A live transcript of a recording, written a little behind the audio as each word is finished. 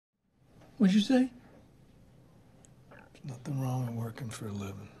What'd you say? There's nothing wrong with working for a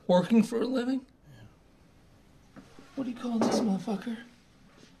living. Working for a living? Yeah. What do you call this motherfucker?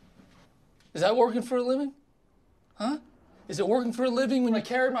 Is that working for a living? Huh? Is it working for a living when I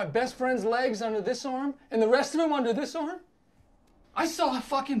carried my best friend's legs under this arm and the rest of them under this arm? I saw a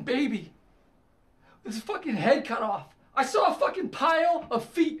fucking baby with his fucking head cut off. I saw a fucking pile of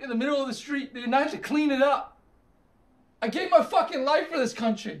feet in the middle of the street and I had to clean it up. I gave my fucking life for this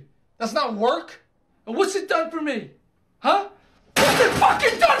country. That's not work? And what's it done for me? Huh? What's it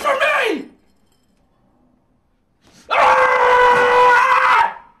fucking